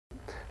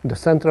the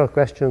central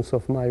questions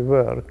of my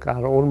work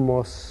are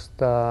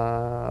almost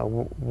are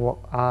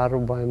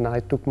when I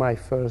took my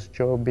first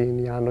job in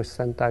János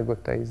Szent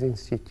Ágotai's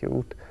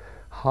institute,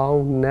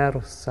 how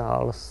nerve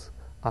cells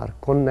are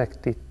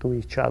connected to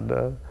each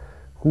other,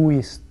 who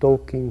is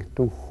talking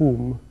to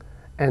whom,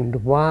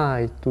 and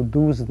why to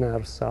those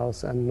nerve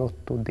cells and not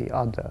to the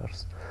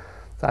others.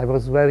 So I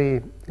was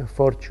very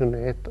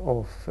fortunate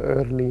of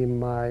early in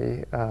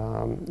my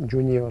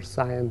junior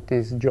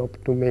scientist job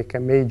to make a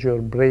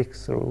major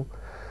breakthrough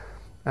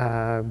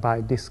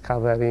by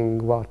discovering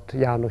what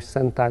János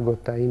Szent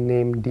Ágotai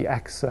named the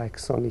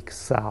exoaxonic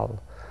cell.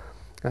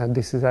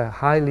 This is a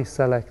highly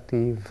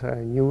selective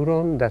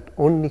neuron that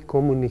only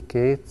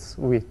communicates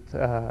with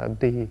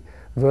the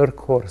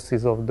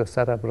workhorses of the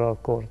cerebral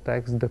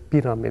cortex, the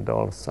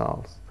pyramidal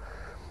cells.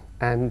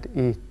 And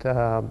it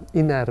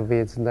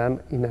innervates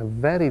them in a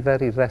very,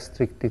 very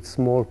restricted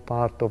small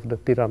part of the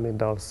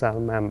pyramidal cell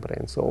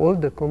membrane. So all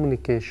the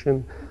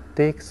communication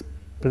takes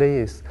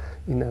place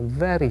in a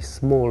very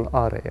small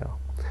area.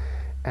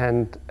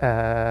 And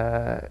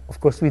of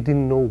course we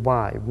didn't know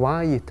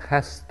why it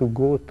has to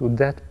go to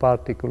that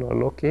particular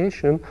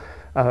location,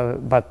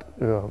 but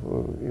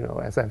you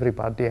know, as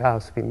everybody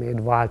else, we made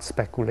wild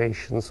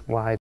speculations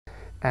why.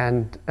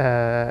 And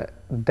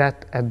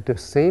that at the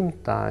same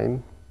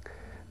time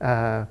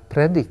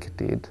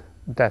predicted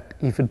that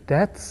if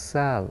that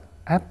cell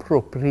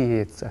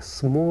appropriates a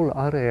small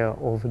area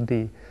of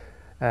the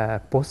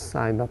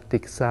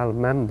postsynaptic cell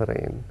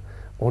membrane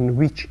on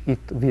which it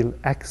will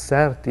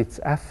exert its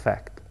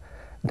effect,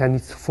 then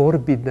it's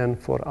forbidden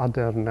for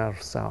other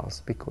nerve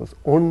cells, because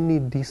only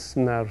this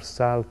nerve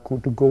cell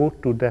could go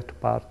to that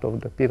part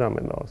of the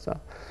pyramidal cell,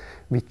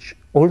 which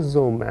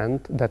also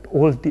meant that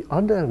all the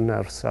other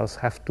nerve cells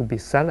have to be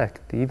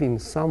selective in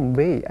some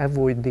way,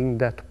 avoiding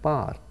that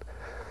part.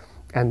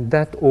 And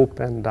that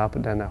opened up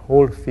then a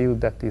whole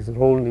field that is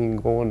rolling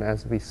on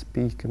as we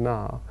speak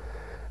now,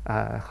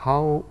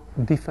 how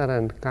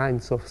different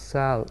kinds of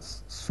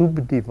cells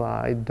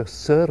subdivide the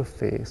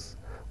surface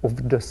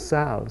of the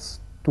cells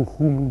to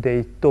whom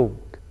they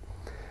talk.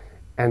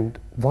 And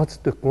what's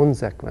the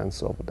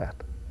consequence of that?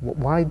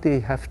 Why they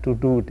have to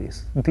do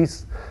this?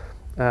 This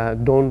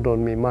dawned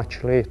on me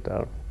much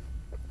later,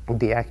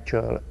 the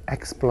actual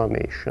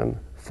explanation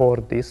for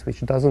this,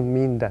 which doesn't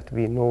mean that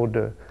we know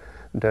the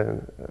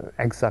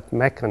exact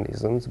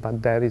mechanisms,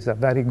 but there is a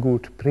very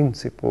good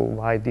principle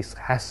why this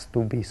has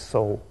to be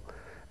so.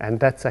 And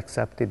that's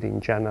accepted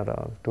in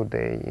general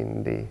today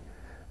in the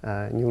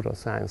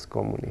neuroscience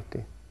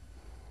community.